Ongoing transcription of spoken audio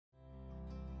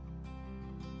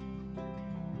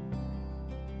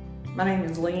My name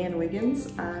is Leigh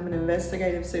Wiggins. I'm an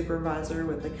investigative supervisor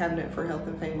with the Cabinet for Health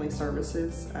and Family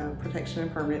Services, Protection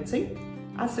and Permanency.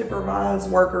 I supervise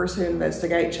workers who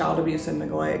investigate child abuse and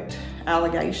neglect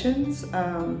allegations.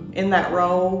 In that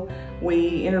role,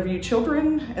 we interview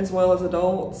children as well as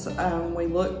adults. We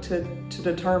look to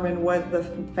determine what the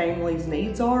family's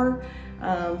needs are,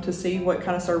 to see what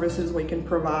kind of services we can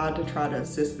provide to try to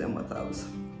assist them with those.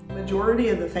 The majority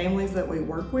of the families that we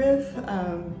work with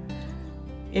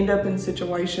end up in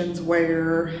situations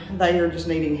where they are just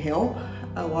needing help.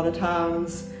 A lot of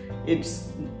times it's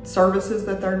services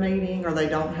that they're needing, or they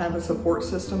don't have a support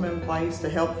system in place to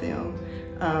help them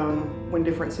when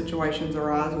different situations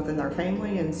arise within their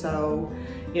family. And so,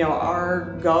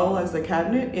 our goal as the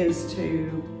Cabinet is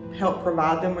to help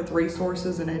provide them with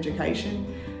resources and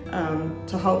education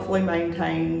to hopefully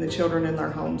maintain the children in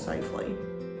their home safely.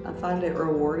 I find it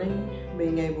rewarding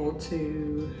being able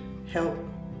to help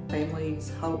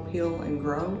families hope, heal, and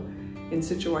grow in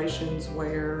situations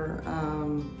where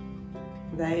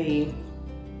they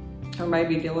are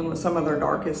maybe dealing with some of their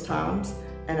darkest times.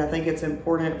 And I think it's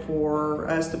important for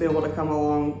us to be able to come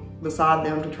along beside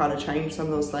them to try to change some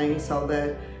of those things so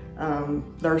that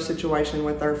their situation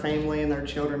with their family and their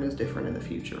children is different in the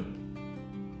future.